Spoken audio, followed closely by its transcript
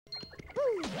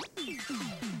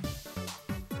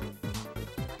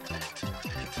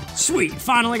Sweet,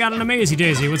 finally got an Amazy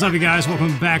Dayzee. What's up, you guys?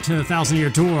 Welcome back to the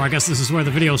 1,000-Year Tour. I guess this is where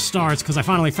the video starts, because I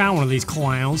finally found one of these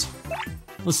clowns.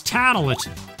 Let's tattle it.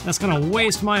 That's gonna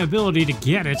waste my ability to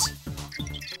get it.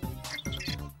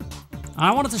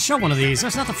 I wanted to show one of these.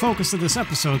 That's not the focus of this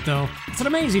episode, though. It's an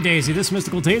Amazy Dayzee. This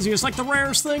mystical daisy is like the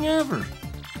rarest thing ever.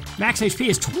 Max HP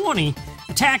is 20,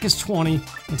 attack is 20,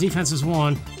 and defense is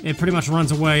 1. It pretty much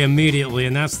runs away immediately,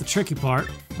 and that's the tricky part.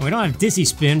 And we don't have Dizzy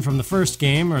Spin from the first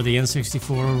game, or the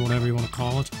N64, or whatever you want to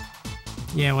call it.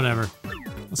 Yeah, whatever.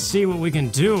 Let's see what we can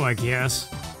do, I guess.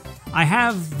 I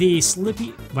have the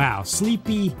Sleepy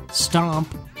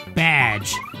Stomp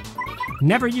badge.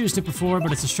 Never used it before,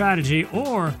 but it's a strategy,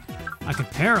 or I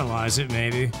could paralyze it,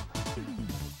 maybe.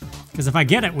 Because if I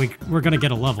get it, we're gonna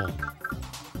get a level.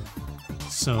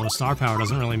 So star power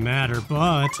doesn't really matter,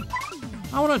 but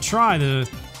I want to try the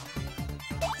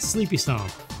Sleepy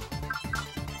Stomp.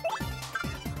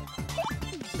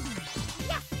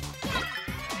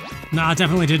 Nah, it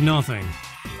definitely did nothing.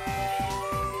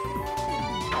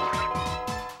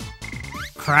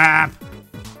 Crap.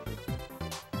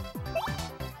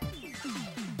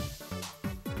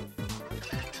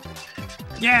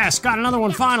 Yes, got another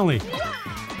one finally.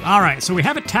 Alright, so we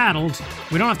have it tattled.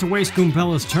 We don't have to waste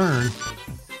Goombella's turn.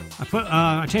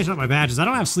 I changed up my badges. I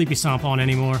don't have Sleepy Stomp on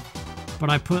anymore, but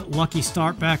I put Lucky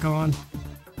Start back on.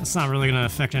 That's not really gonna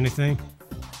affect anything.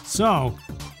 So,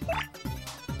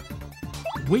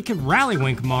 we can Rally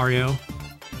Wink Mario,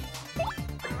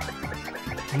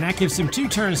 and that gives him 2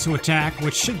 turns to attack,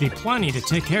 which should be plenty to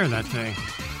take care of that thing.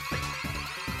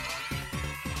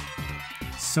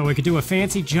 So we could do a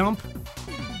fancy jump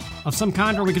of some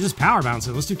kind, or we could just power bounce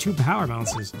it. Let's do 2 power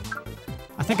bounces.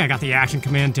 I think I got the action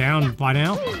command down by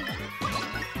now.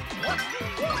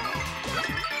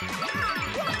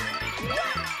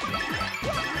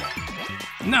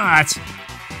 Nuts!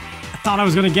 I thought I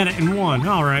was gonna get it in 1.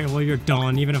 Alright, well you're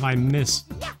done, even if I miss.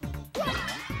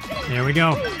 There we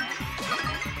go.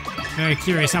 Very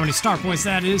curious how many star points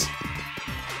that is.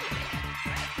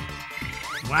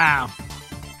 Wow.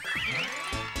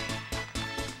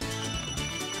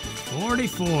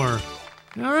 44.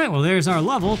 Alright, well there's our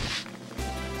level.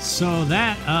 So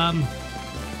that,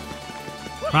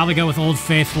 probably go with Old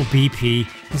Faithful BP,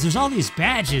 because there's all these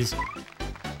badges.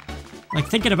 Like,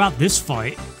 thinking about this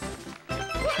fight,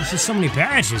 there's just so many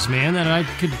badges, man, that I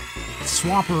could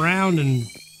swap around and,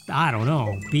 I don't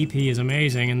know, BP is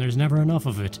amazing, and there's never enough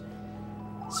of it.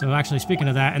 So actually, speaking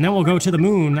of that, and then we'll go to the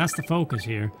moon, that's the focus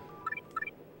here.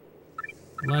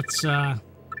 Let's,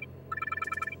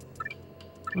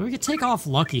 well, we could take off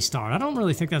Lucky Start. I don't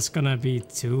really think that's gonna be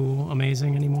too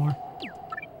amazing anymore.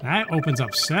 That opens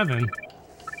up 7.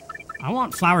 I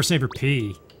want Flower Saver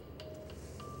P.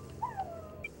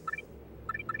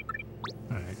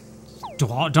 Alright.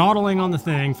 Dawdling on the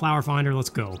thing. Flower Finder, let's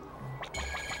go.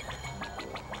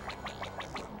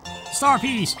 Star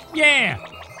Piece! Yeah!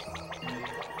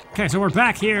 Okay, so we're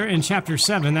back here in Chapter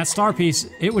 7. That star piece,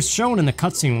 it was shown in the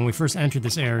cutscene when we first entered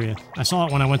this area. I saw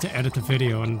it when I went to edit the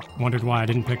video and wondered why I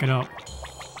didn't pick it up.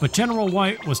 But General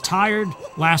White was tired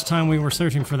last time we were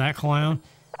searching for that clown,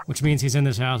 which means he's in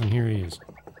this house, and here he is.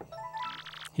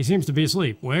 He seems to be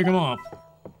asleep. Wake him up.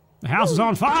 The house is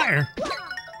on fire!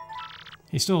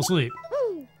 He's still asleep.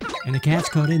 And the cat's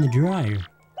caught in the dryer.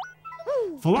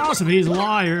 Philosophy's a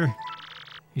liar.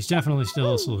 He's definitely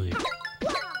still asleep.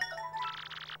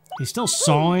 He's still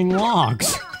sawing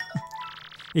logs.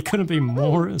 He couldn't be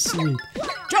more asleep.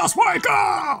 Just wake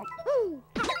up!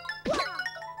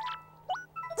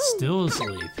 Still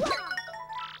asleep.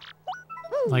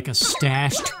 Like a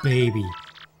stashed baby.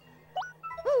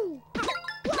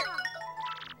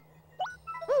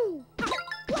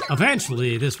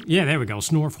 Eventually, this... Yeah, there we go.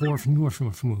 Snorf, horf, norf,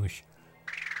 norf, moosh.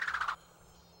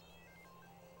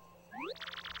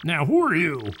 Now, who are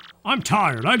you? I'm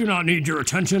tired. I do not need your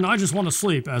attention. I just want to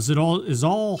sleep, as it all is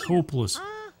all hopeless.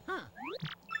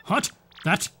 Hut!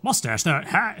 That mustache, that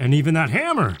hat, and even that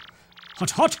hammer.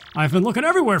 Hut, hut! I've been looking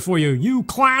everywhere for you. You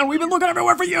clown, we've been looking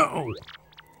everywhere for you!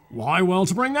 Why, well,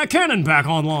 to bring that cannon back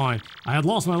online. I had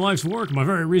lost my life's work, my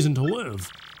very reason to live.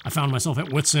 I found myself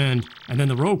at wit's end, and then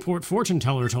the Rogueport fortune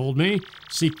teller told me,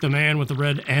 seek the man with the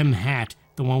red M hat,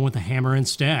 the one with the hammer and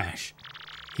stash.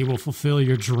 He will fulfill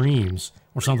your dreams,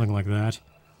 or something like that.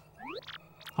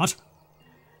 Hut!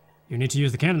 You need to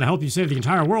use the cannon to help you save the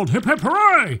entire world. Hip hip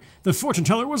hooray! The fortune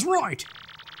teller was right!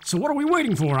 So what are we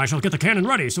waiting for? I shall get the cannon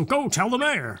ready, so go tell the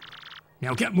mayor.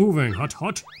 Now get moving, hut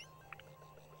hut.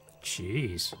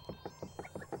 Jeez.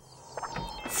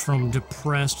 From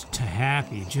depressed to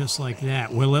happy, just like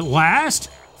that. Will it last?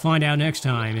 Find out next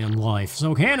time in life.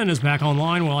 So Cannon is back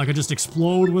online, well, I could just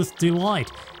explode with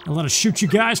delight and let us shoot you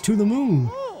guys to the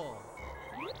moon.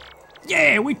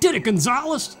 Yeah, we did it,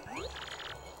 Gonzalez!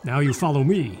 Now you follow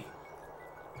me.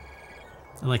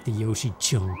 I like the Yoshi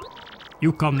jump.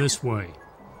 You come this way.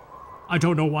 I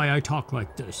don't know why I talk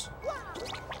like this.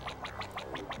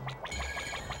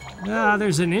 Ah,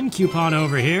 there's an in coupon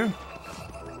over here.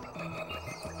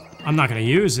 I'm not gonna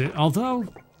use it, although,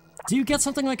 do you get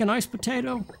something like an ice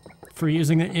potato for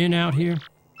using the in out here?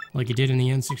 Like you did in the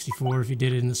N64 if you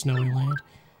did it in the Snowy Land?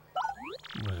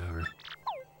 Whatever.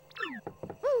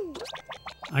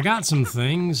 I got some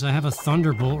things. I have a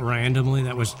Thunderbolt randomly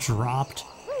that was dropped.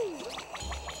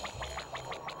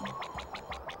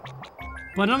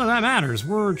 But none of that matters.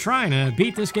 We're trying to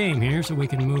beat this game here so we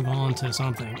can move on to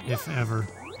something, if ever.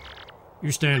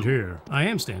 You stand here. I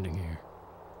am standing here.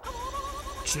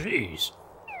 Jeez.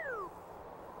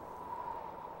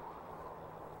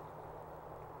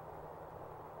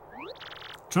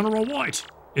 General White,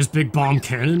 is Big Bomb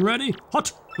Cannon ready?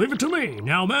 Hut, leave it to me.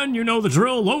 Now, men, you know the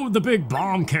drill. Load the Big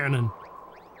Bomb Cannon.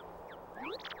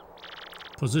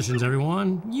 Positions,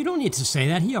 everyone. You don't need to say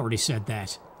that. He already said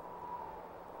that.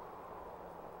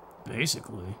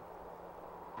 Basically.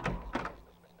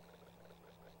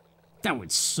 That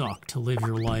would suck to live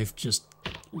your life just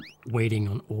waiting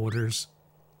on orders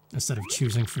instead of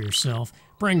choosing for yourself.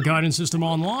 Bring guidance system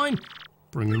online.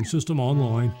 Bringing system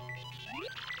online.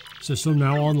 System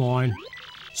now online.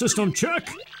 System check.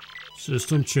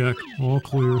 System check. All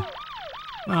clear.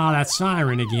 Ah, that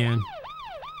siren again.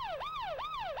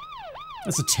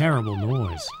 That's a terrible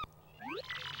noise.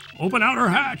 Open outer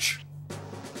hatch.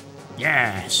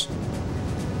 Yes.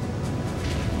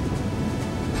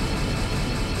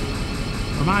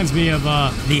 Reminds me of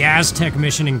the Aztec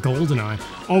mission in GoldenEye.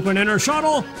 Open inner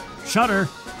shuttle! Shutter.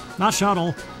 Not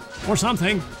shuttle. Or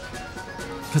something.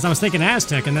 Because I was thinking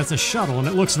Aztec and that's a shuttle and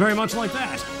it looks very much like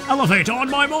that. Elevate on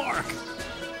my mark!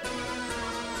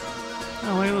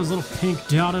 Oh, look at those little pink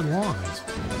dotted lines.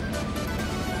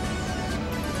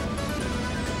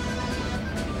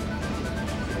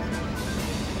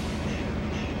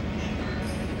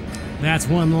 That's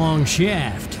one long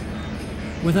shaft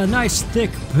with a nice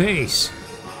thick base.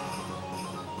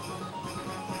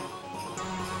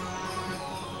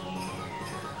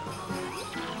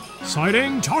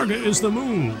 Sighting, target is the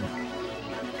moon.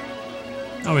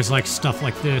 I always like stuff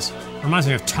like this. Reminds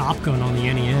me of Top Gun on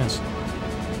the NES.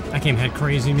 That game had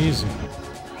crazy music.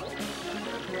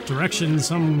 Direction,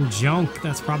 some junk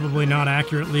that's probably not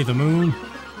accurately the moon.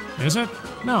 Is it?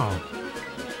 No.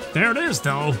 There it is,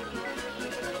 though.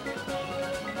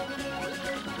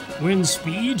 Wind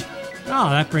speed? Oh,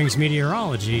 that brings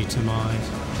meteorology to mind.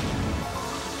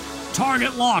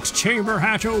 Target locks, chamber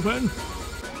hatch open.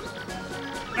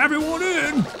 Everyone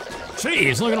in!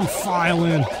 Jeez, look at them file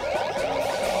in.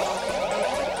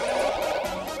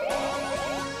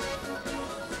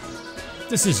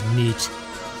 This is neat.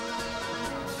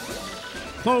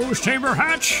 Close chamber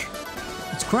hatch.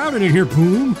 It's crowded in here,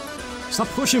 Boom. Stop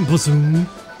pushing, Bazoom.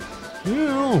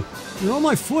 Ew, you're on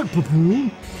my foot,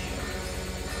 Baboom.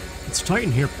 It's tight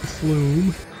in here,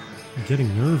 Plume. I'm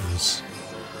getting nervous.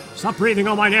 Stop breathing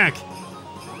on my neck.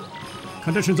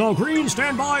 Conditions all green,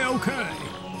 stand by, okay.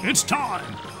 It's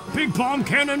time. Big bomb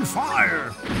cannon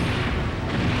fire.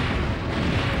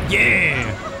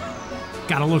 Yeah.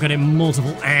 Gotta look at it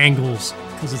multiple angles,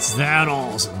 because it's that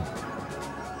awesome.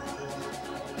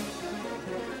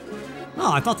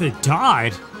 Oh, I thought they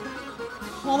died.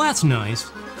 Well, that's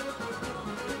nice.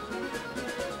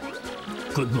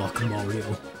 Good luck,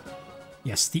 Mario.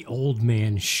 Yes, the old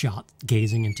man shot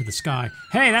gazing into the sky.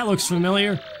 Hey, that looks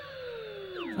familiar.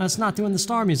 That's not doing the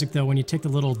star music, though, when you take the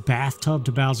little bathtub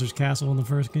to Bowser's Castle in the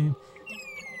first game.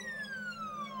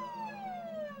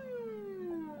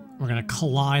 We're gonna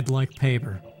collide like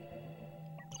paper.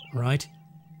 Right?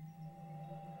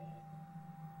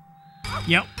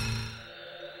 Yep.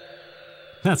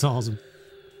 That's awesome.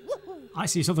 I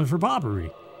see something for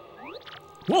Bobbery.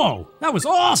 Whoa, that was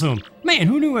awesome! Man,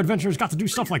 who knew adventurers got to do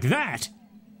stuff like that?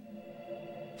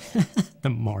 The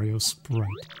Mario sprite.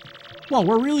 Well,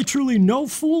 we're really truly no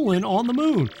fooling on the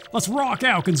moon. Let's rock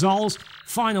out, Gonzalez.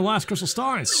 Find the last crystal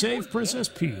star and save Princess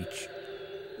Peach.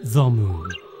 The moon.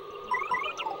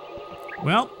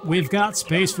 Well, we've got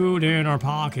space food in our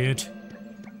pocket.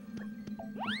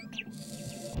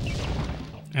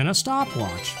 And a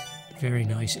stopwatch. Very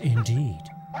nice indeed.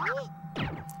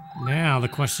 Now the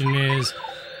question is,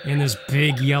 in this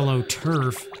big yellow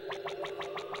turf,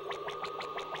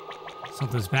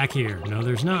 something's back here. No,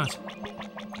 there's not.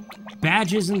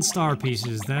 Badges and star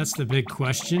pieces, that's the big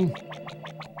question.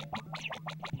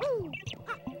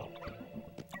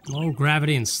 Low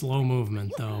gravity and slow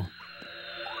movement, though.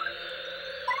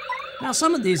 Now,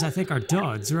 some of these I think are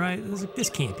duds, right? This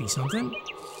can't be something.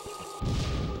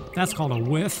 That's called a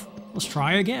whiff. Let's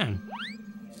try again.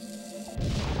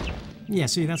 Yeah,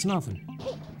 see, that's nothing.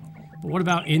 But what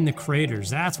about in the craters?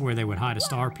 That's where they would hide a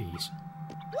star piece.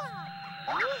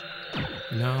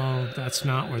 No, that's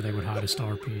not where they would hide a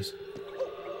star piece.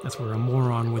 That's where a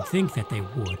moron would think that they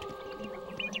would.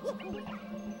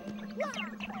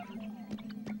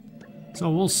 So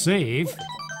we'll save.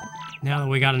 Now that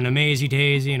we got an Amazy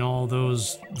Dayzee and all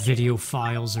those video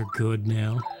files are good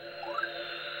now.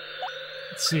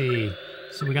 Let's see.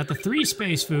 So we got the 3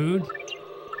 space food.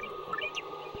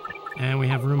 And we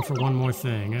have room for one more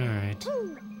thing. Alright.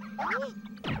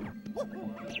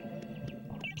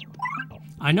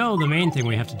 I know the main thing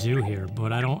we have to do here,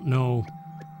 but I don't know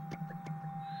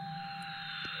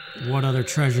what other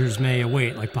treasures may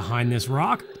await, like behind this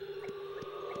rock?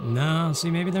 No,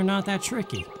 see, maybe they're not that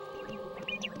tricky.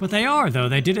 But they are, though.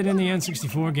 They did it in the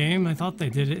N64 game. I thought they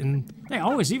did it in... They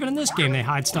always, even in this game, they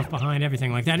hide stuff behind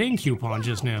everything, like that ink coupon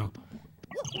just now.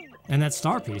 And that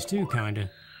star piece, too, kinda.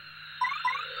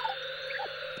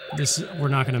 This... We're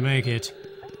not gonna make it.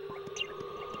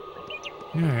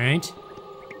 Alright.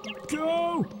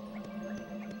 Go!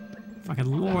 If I could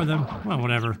lure them... Well,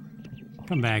 whatever.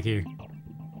 Come back here.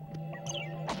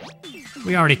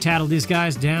 We already tattled these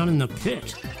guys down in the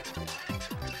pit.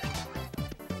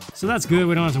 So that's good,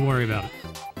 we don't have to worry about it.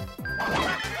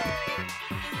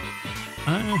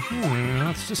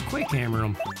 Let's just quick hammer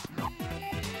them.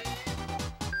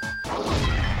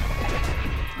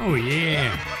 Oh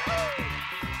yeah!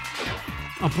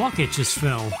 A bucket just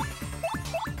fell.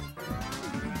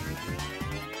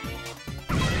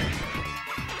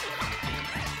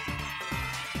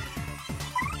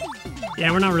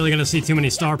 Yeah, we're not really gonna see too many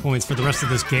star points for the rest of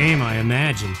this game, I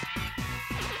imagine.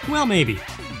 Well, maybe.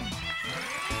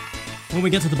 When we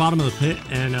get to the bottom of the pit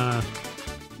and,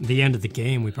 the end of the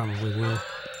game, we probably will.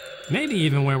 Maybe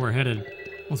even where we're headed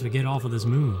once we get off of this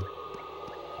moon.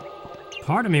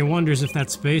 Part of me wonders if that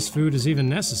space food is even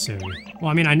necessary. Well,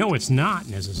 I mean, I know it's not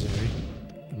necessary.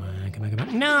 Come on, come on, come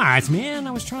on. Nice, man!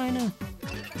 I was trying to...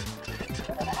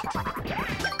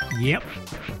 Yep.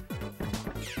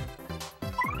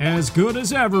 As good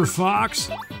as ever, Fox!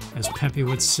 As Peppy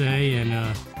would say, and,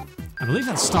 I believe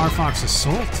that's Star Fox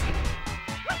Assault.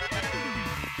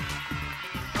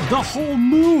 The whole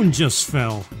moon just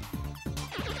fell!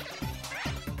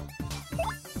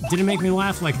 Didn't make me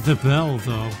laugh like the bell,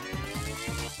 though.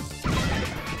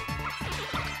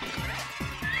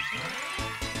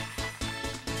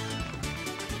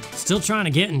 Still trying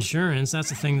to get insurance, that's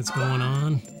the thing that's going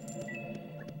on.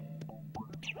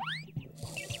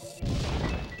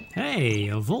 Hey,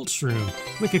 a Volt Shroom.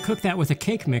 We could cook that with a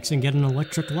cake mix and get an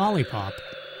electric lollipop.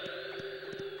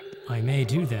 I may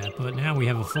do that, but now we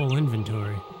have a full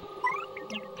inventory.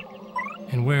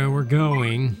 And where we're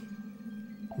going,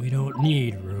 we don't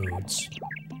need roads.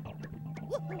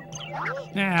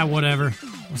 Ah, whatever.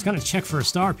 I was gonna check for a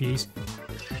star piece,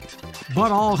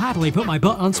 but I'll happily put my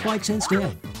butt on spikes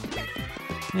instead.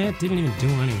 It didn't even do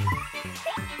anything.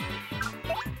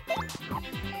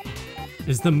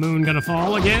 Is the moon gonna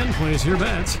fall again? Place your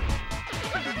bets.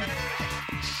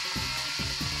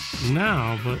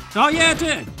 No, but... Oh yeah, it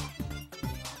did!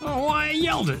 Oh, I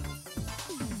yelled it!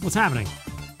 What's happening?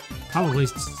 Probably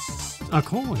a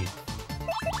coin.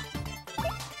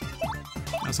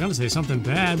 I was gonna say something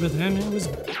bad, but then it was...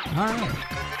 Alright.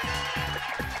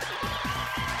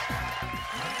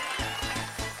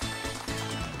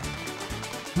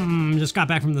 Just got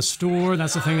back from the store.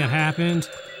 That's the thing that happened.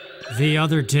 The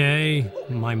other day,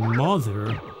 my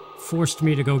mother forced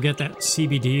me to go get that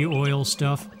CBD oil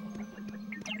stuff.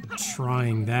 I'm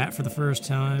trying that for the first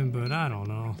time, but I don't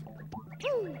know.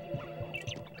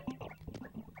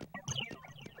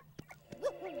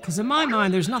 Because in my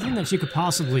mind, there's nothing that you could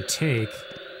possibly take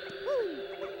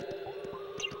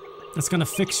that's gonna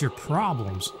fix your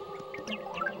problems.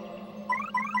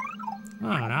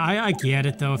 I don't know, I get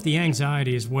it though, if the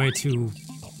anxiety is way too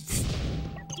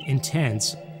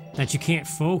intense that you can't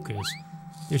focus,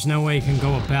 there's no way you can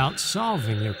go about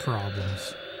solving your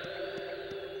problems.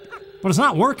 But it's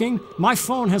not working! My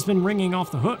phone has been ringing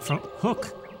off the hook from...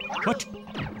 What?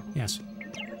 Yes.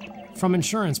 From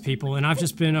insurance people, and I've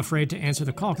just been afraid to answer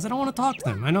the call because I don't want to talk to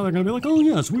them. I know they're gonna be like, oh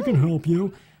yes, we can help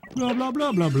you. Blah, blah,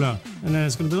 blah, blah, blah. And then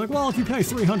it's gonna be like, well, if you pay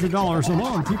 $300 a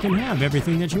month, you can have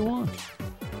everything that you want.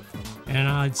 And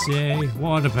I'd say,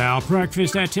 what about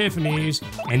breakfast at Tiffany's?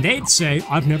 And they'd say,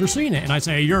 I've never seen it. And I'd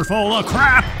say, you're full of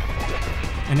crap!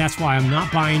 And that's why I'm not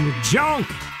buying your junk!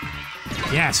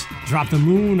 Yes, drop the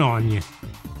moon on you.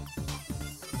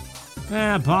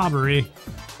 Bobbery.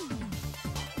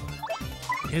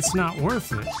 It's not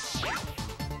worth it.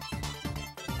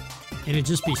 It'd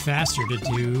just be faster to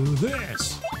do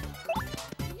this.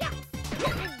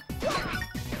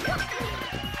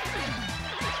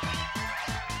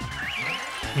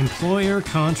 Employer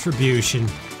contribution.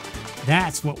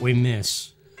 That's what we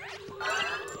miss.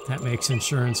 That makes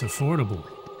insurance affordable.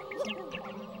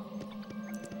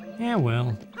 Yeah,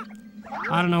 well,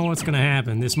 I don't know what's gonna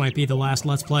happen. This might be the last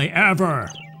Let's Play ever.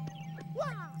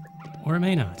 Or it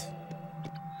may not.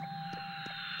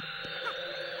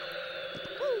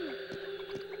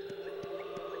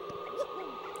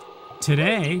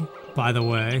 Today, by the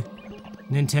way,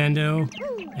 Nintendo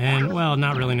and, well,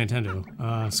 not really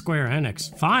Nintendo, Square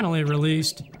Enix finally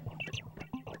released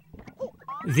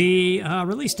the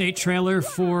release date trailer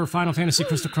for Final Fantasy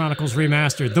Crystal Chronicles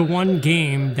Remastered. The one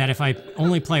game that if I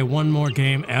only play one more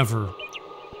game ever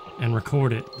and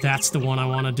record it, that's the one I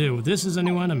want to do. This is a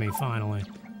new enemy, finally.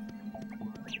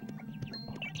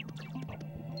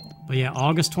 But yeah,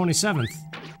 August 27th.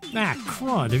 Ah,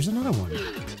 crud, there's another one.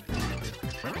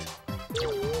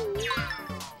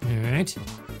 Alright.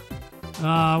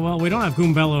 Well, we don't have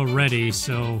Goombello ready,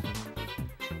 so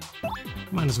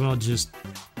might as well just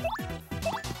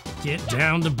get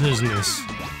down to business.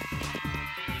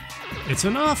 It's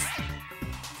enough.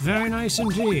 Very nice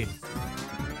indeed.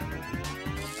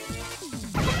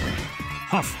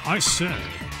 Huff, I say.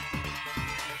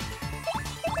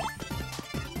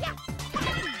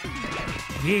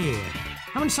 Yeah.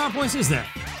 How many star points is that?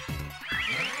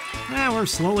 We're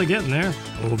slowly getting there.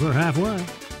 Over halfway.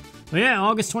 But yeah,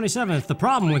 August 27th. The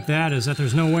problem with that is that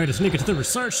there's no way to sneak into the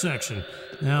research section.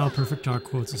 Now, Perfect Dark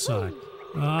quotes aside.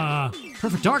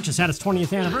 Perfect Dark just had its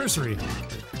 20th anniversary.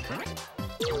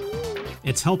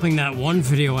 It's helping that one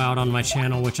video out on my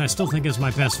channel, which I still think is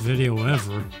my best video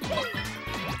ever.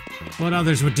 But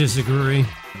others would disagree.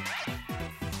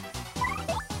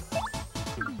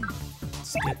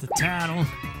 Let's get the tattle.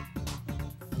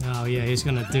 Oh yeah, he's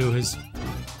gonna do his...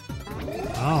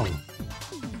 Oh.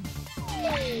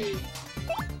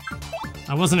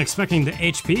 I wasn't expecting the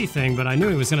HP thing, but I knew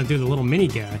he was gonna do the little mini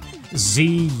guy.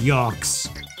 Z-Yucks.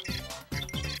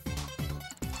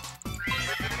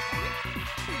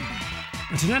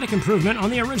 A genetic improvement on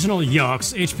the original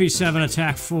Yucks. HP 7,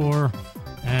 attack 4,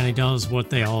 and he does what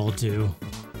they all do.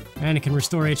 And he can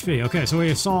restore HP. Okay, so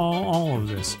we saw all of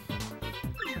this.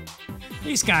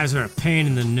 These guys are a pain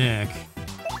in the neck.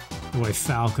 The way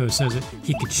Falco says it,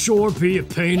 he could sure be a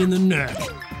pain in the neck.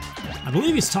 I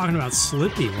believe he's talking about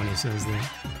Slippy when he says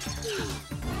that.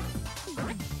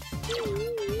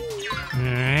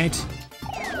 Alright.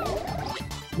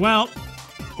 Well,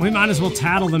 we might as well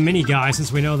tattle the mini guy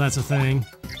since we know that's a thing.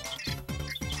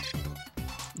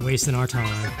 Wasting our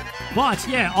time. But,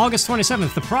 yeah, August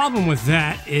 27th. The problem with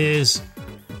that is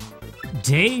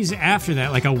days after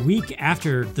that, like a week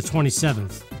after the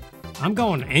 27th, I'm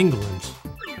going to England.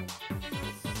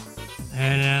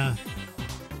 And,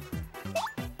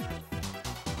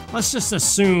 let's just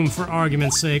assume, for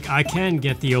argument's sake, I can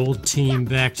get the old team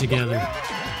back together.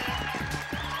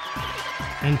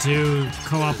 And do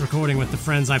co-op recording with the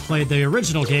friends I played the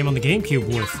original game on the GameCube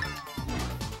with.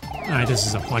 Alright, this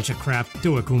is a bunch of crap.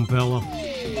 Do it, Goombella.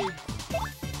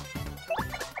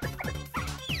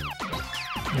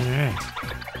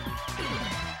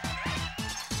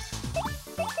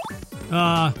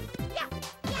 Alright.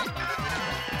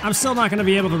 I'm still not going to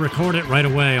be able to record it right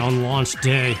away on launch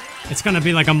day. It's going to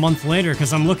be like a month later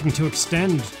because I'm looking to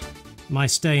extend my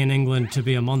stay in England to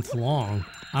be a month long.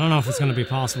 I don't know if it's going to be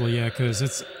possible yet because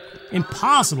it's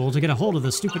impossible to get a hold of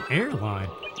the stupid airline.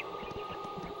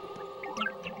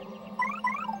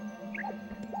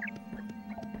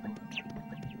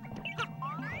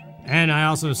 And I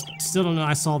also still don't know,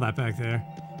 I saw that back there.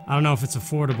 I don't know if it's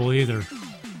affordable either.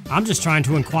 I'm just trying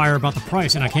to inquire about the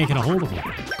price and I can't get a hold of it.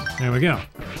 There we go.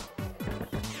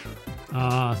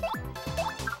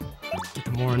 Get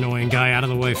the more annoying guy out of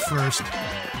the way first.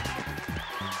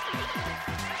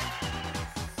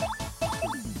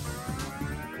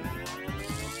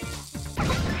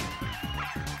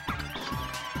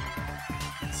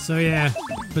 So yeah,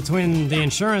 between the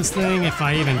insurance thing, if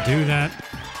I even do that,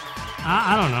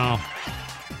 I don't know.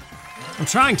 I'm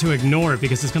trying to ignore it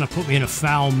because it's gonna put me in a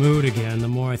foul mood again the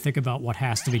more I think about what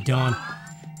has to be done.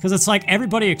 Because it's like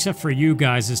everybody except for you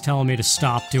guys is telling me to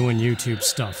stop doing YouTube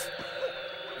stuff.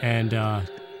 And, there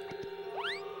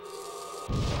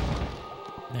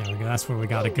we go, that's where we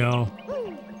gotta go.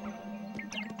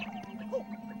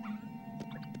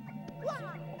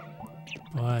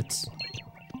 But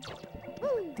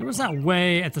there was that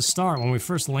way at the start when we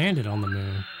first landed on the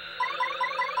moon.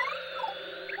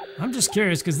 I'm just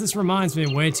curious, because this reminds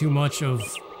me way too much of,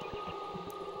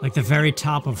 like, the very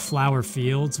top of Flower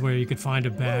Fields, where you could find a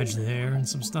badge there and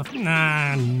some stuff.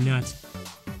 Nah, nuts.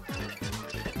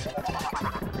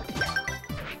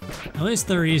 At least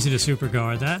they're easy to super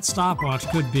guard. That stopwatch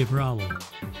could be a problem.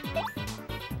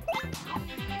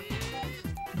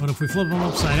 But if we flip them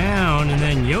upside down and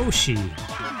then Yoshi...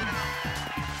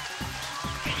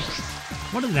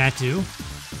 What did that do?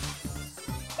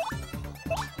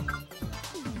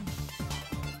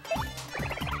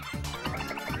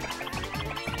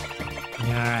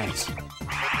 Alright.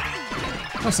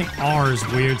 Pressing R is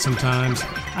weird sometimes.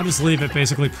 I just leave it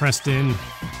basically pressed in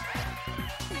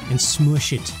and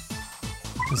smush it.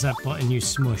 Because that button you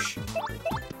smush.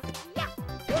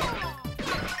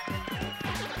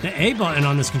 The A button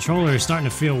on this controller is starting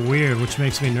to feel weird, which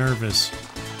makes me nervous.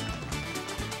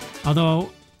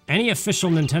 Although, any official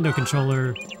Nintendo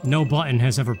controller, no button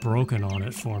has ever broken on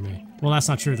it for me. Well, that's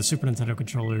not true. The Super Nintendo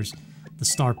controllers, the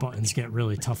start buttons get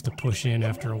really tough to push in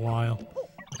after a while.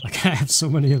 Like, I have so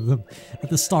many of them.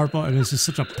 The start button is just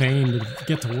such a pain to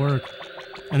get to work.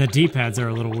 And the D-pads are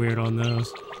a little weird on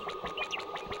those.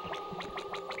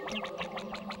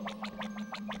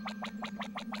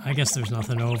 I guess there's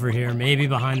nothing over here. Maybe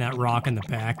behind that rock in the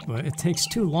back, but it takes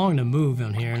too long to move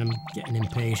on here, and I'm getting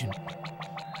impatient.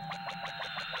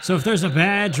 So if there's a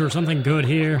badge or something good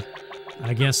here,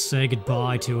 I guess say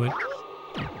goodbye to it.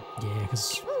 Yeah,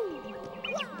 because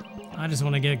I just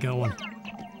want to get going.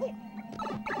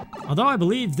 Although I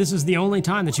believe this is the only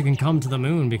time that you can come to the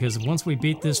moon, because once we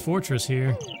beat this fortress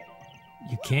here,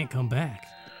 you can't come back.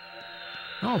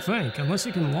 I don't think, unless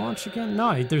you can launch again?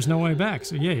 No, there's no way back,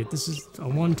 so yeah, this is a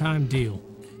one-time deal.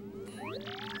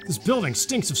 This building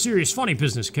stinks of serious funny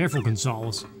business. Careful,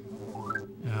 Gonzales.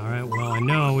 Alright, well, I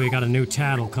know we got a new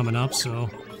tattle coming up, so...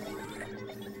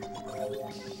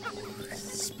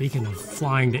 Speaking of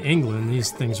flying to England,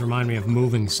 these things remind me of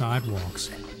moving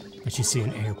sidewalks that you see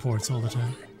in airports all the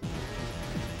time.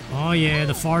 Oh yeah,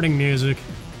 the farting music.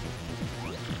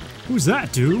 Who's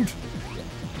that, dude?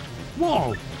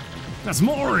 Whoa! That's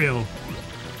Mario!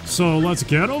 So let's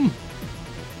get him?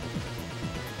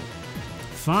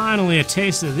 Finally a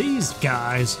taste of these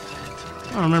guys.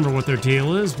 I don't remember what their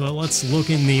deal is, but let's look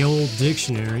in the old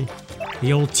dictionary.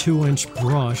 The old 2-inch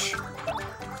brush.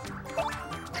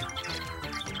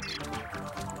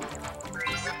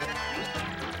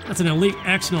 That's an elite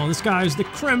x-naut. This guy is the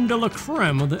creme de la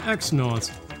creme of the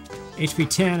x-nauts. HP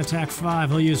 10, attack 5.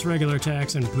 He'll use regular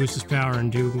attacks and boost his power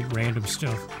and do random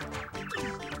stuff.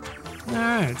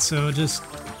 Alright, so just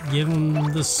give him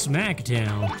the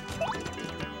smackdown.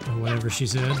 Or whatever she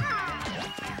said.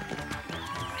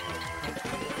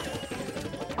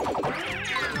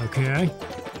 Okay.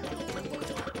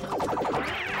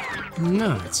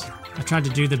 Nuts. I tried to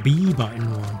do the B button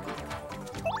one.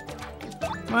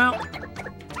 Well.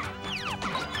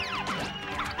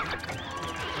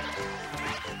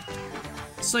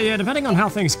 So yeah, depending on how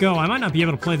things go, I might not be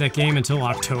able to play that game until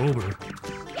October.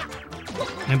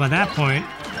 And by that point,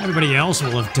 everybody else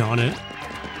will have done it.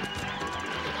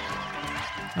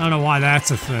 I don't know why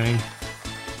that's a thing.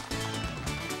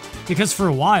 Because for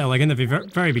a while, like in the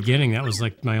very beginning, that was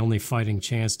like my only fighting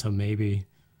chance to maybe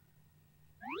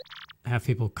have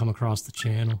people come across the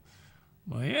channel.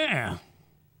 Well, yeah.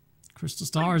 Crystal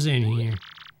Star's in here.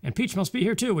 And Peach must be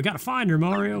here too. We gotta find her,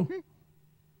 Mario.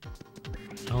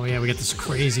 Oh yeah, we got this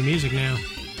crazy music now.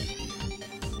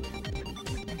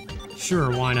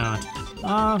 Sure, why not?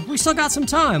 We still got some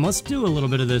time. Let's do a little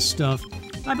bit of this stuff.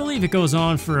 I believe it goes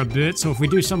on for a bit, so if we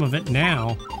do some of it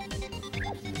now,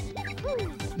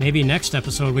 maybe next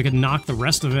episode we could knock the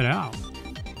rest of it out.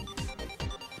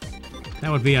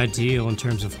 That would be ideal in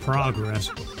terms of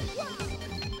progress.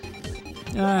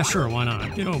 Sure, why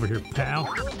not? Get over here,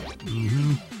 pal.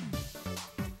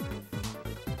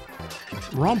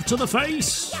 Rump to the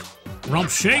face!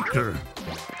 Rump shaker!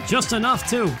 Just enough,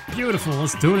 too. Beautiful,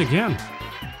 let's do it again.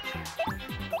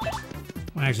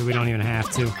 Well, actually, we don't even have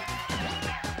to.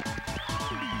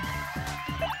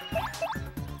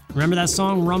 Remember that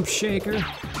song, Rump Shaker?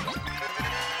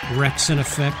 Rex in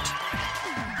effect.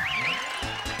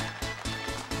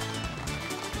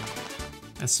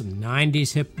 That's some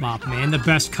 90s hip-hop, man. The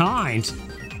best kind.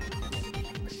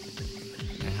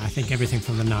 Yeah, I think everything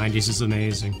from the 90s is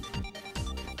amazing.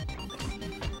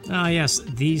 Ah, yes,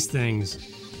 these things.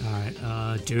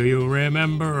 Alright, do you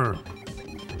remember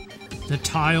the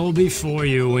tile before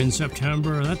you in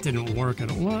September? That didn't work at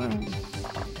all.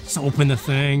 Let's open the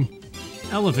thing.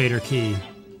 Elevator key.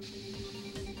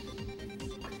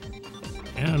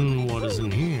 And what is in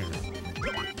here?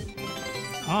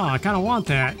 Oh, I kind of want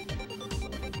that.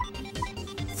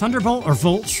 Thunderbolt or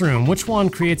Volt Shroom? Which one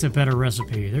creates a better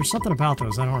recipe? There's something about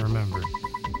those I don't remember.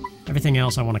 Everything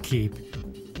else I want to keep.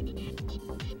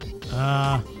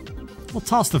 We'll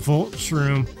toss the Volt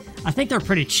Shroom. I think they're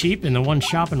pretty cheap in the one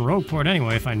shop in Rogueport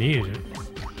anyway, if I needed it.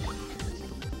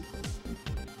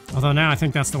 Although now I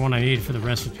think that's the one I need for the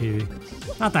recipe.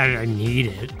 Not that I need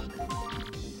it.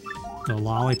 The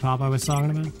lollipop I was talking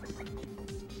about.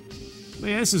 But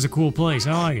yeah, this is a cool place.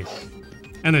 I like it.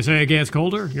 And they say it gets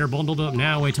colder. You're bundled up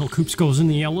now. Wait till Coops goes in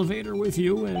the elevator with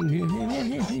you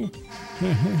and...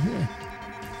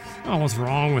 Oh, what's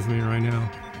wrong with me right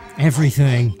now?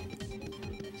 Everything.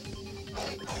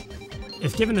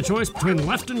 If given the choice between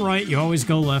left and right, you always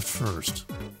go left first.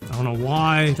 I don't know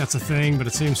why that's a thing, but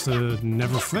it seems to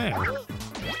never fail.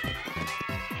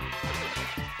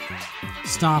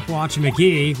 Stopwatch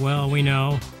McGee, well, we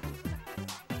know.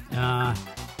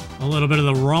 A little bit of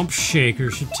the rump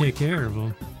shaker should take care of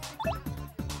him.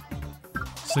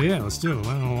 So yeah, let's do it.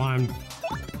 I don't know why I'm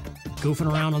goofing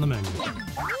around on the menu.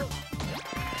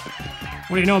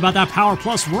 What do you know about that Power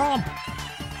Plus rump?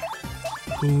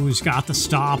 Who's got the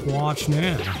stopwatch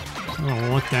now? I don't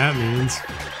know what that means.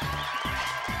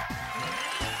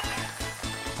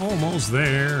 Almost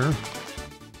there.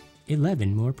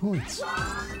 11 more points.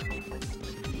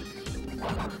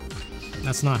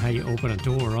 That's not how you open a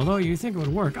door, although you think it would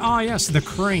work. Ah, yes, the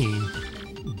crane.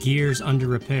 Gears under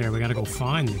repair. We gotta go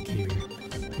find the gear.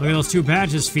 Look at those two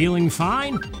badges. Feeling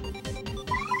fine?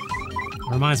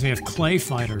 Reminds me of Clay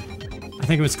Fighter. I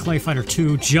think it was Clay Fighter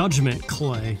 2 Judgment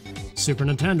Clay. Super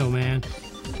Nintendo, man.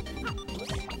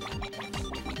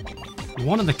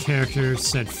 One of the characters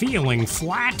said feeling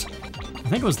flat. I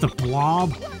think it was the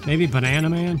Blob. Maybe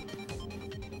Banana Man.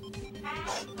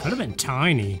 Could have been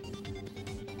Tiny.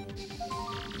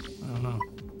 I don't know.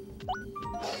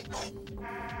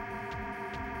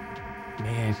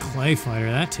 Man, Clay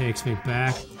Fighter, that takes me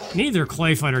back. Neither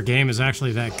Clay Fighter game is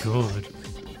actually that good.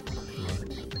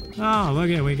 Oh, look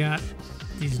at it, we got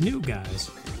these new guys.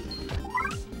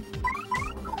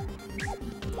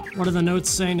 What do the notes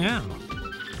say now?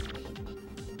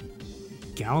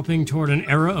 Galloping toward an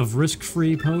era of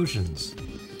risk-free potions.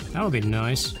 That would be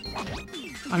nice.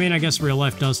 I mean, I guess real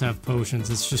life does have potions.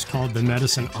 It's just called the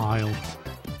medicine aisle.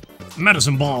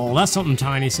 Medicine ball. That's something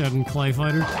Tiny said in Clay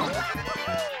Fighter.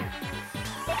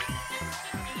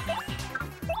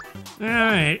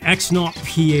 Alright, x-naut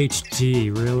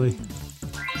PhD, really?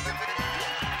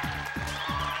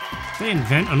 They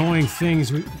invent annoying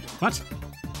things we... What?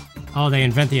 Oh, they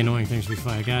invent the annoying things we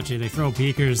fight. Gotcha. They throw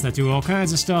beakers that do all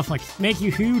kinds of stuff, like make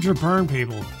you huge or burn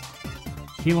people.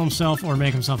 Heal himself or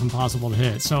make himself impossible to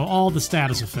hit. So all the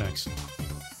status effects.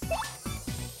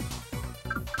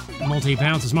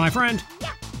 Multi-bounce is my friend.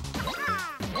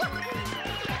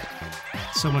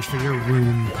 So much for your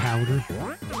rune powder.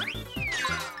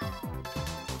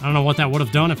 I don't know what that would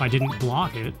have done if I didn't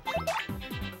block it.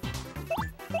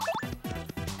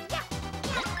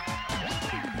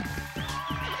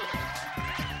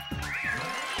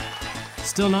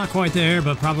 Still not quite there,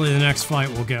 but probably the next fight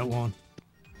we'll get one.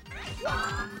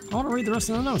 I want to read the rest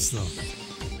of the notes, though.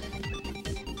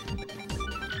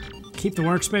 Keep the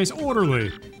workspace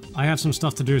orderly. I have some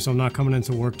stuff to do, so I'm not coming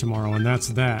into work tomorrow, and that's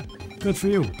that. Good for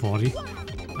you, buddy.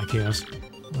 I guess.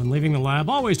 When leaving the lab,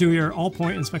 always do your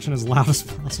all-point inspection as loud as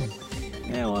possible.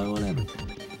 Yeah, well, whatever.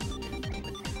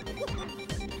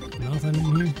 Nothing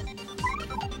in here?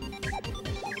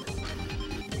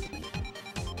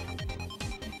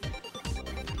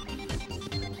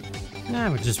 I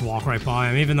would just walk right by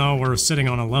him, even though we're sitting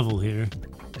on a level here.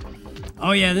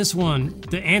 Oh yeah, this one.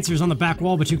 The answer's on the back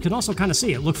wall, but you can also kind of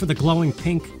see it. Look for the glowing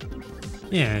pink.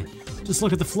 Yeah, just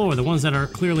look at the floor. The ones that are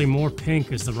clearly more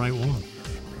pink is the right one.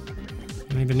 You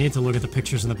don't even need to look at the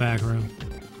pictures in the background.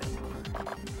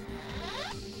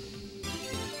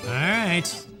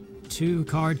 Alright. 2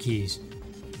 card keys.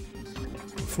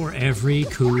 For every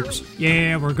Coops.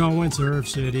 Yeah, we're going Surf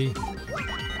City.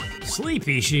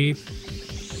 Sleepy sheep.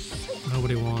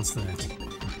 Nobody wants that.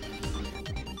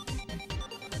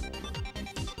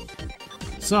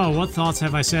 So, what thoughts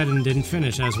have I said and didn't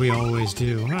finish, as we always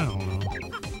do? I don't know.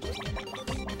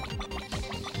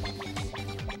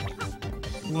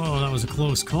 Whoa, that was a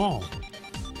close call.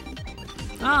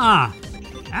 Ah!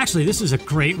 Actually, this is a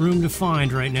great room to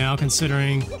find right now,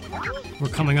 considering we're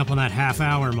coming up on that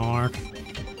half-hour mark.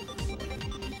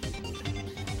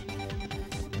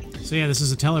 So yeah, this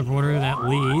is a teleporter that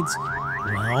leads.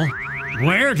 Well,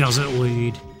 where does it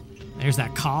lead? There's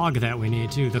that cog that we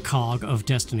need too. The Cog of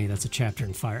Destiny. That's a chapter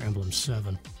in Fire Emblem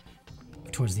 7.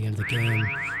 Towards the end of the game.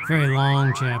 Very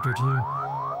long chapter too.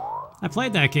 I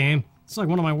played that game. It's like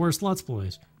one of my worst Let's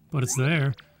Plays. But it's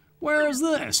there. Where is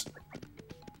this?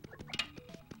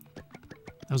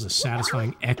 That was a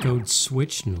satisfying echoed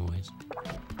switch noise.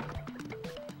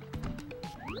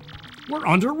 We're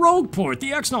under Rogueport!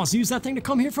 The x-nauts use that thing to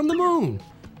come here from the moon!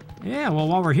 Yeah, well,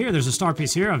 while we're here, there's a star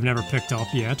piece here I've never picked up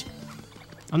yet.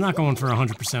 I'm not going for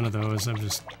 100% of those, I'm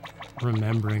just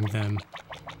remembering them.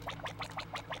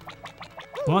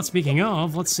 Well, speaking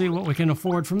of, let's see what we can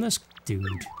afford from this dude.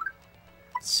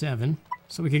 7.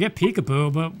 So we could get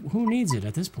Peekaboo, but who needs it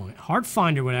at this point?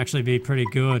 Heartfinder would actually be pretty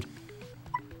good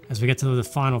as we get to the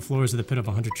final floors of the Pit of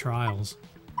 100 Trials.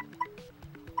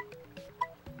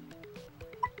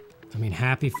 I mean,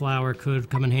 Happy Flower could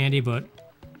come in handy, but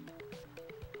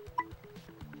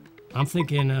I'm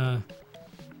thinking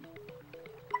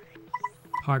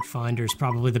Heartfinder's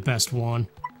probably the best one.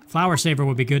 Flower Saver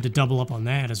would be good to double up on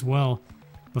that as well,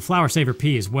 but Flower Saver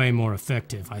P is way more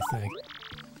effective, I think,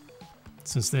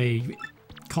 since they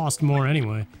cost more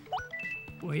anyway.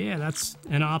 Well, yeah, that's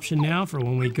an option now for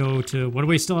when we go to, what do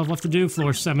we still have left to do?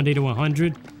 Floor 70 to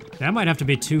 100? That might have to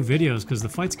be 2 videos because the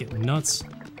fights get nuts.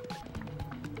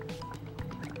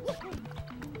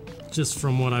 Just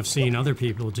from what I've seen other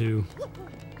people do.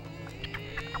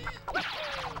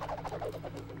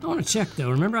 I want to check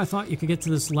though. Remember I thought you could get to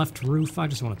this left roof? I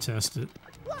just want to test it.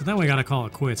 But then we gotta call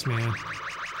it quits, man.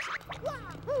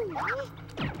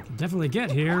 Can definitely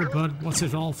get here, but what's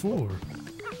it all for?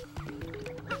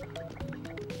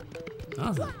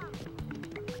 Nothing.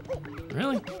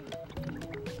 Really?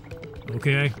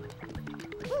 Okay.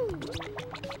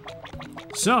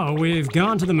 So, we've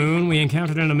gone to the moon, we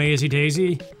encountered an Amazy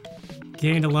Dayzee,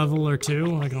 gained a level or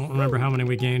 2, I don't remember how many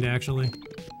we gained actually.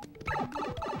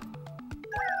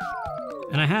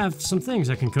 And I have some things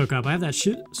I can cook up. I have that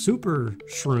super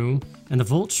shroom, and the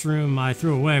volt shroom I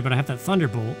threw away, but I have that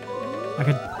thunderbolt. I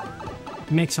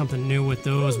could make something new with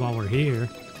those while we're here.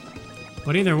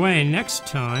 But either way, next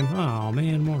time... Oh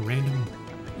man, more random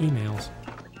emails.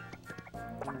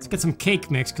 Let's get some cake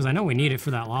mix, because I know we need it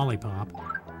for that lollipop.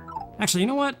 Actually, you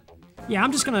know what? Yeah,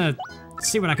 I'm just gonna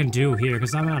see what I can do here,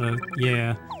 because I'm out of...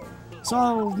 Yeah.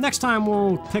 So, next time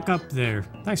we'll pick up there.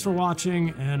 Thanks for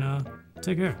watching, and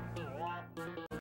take care.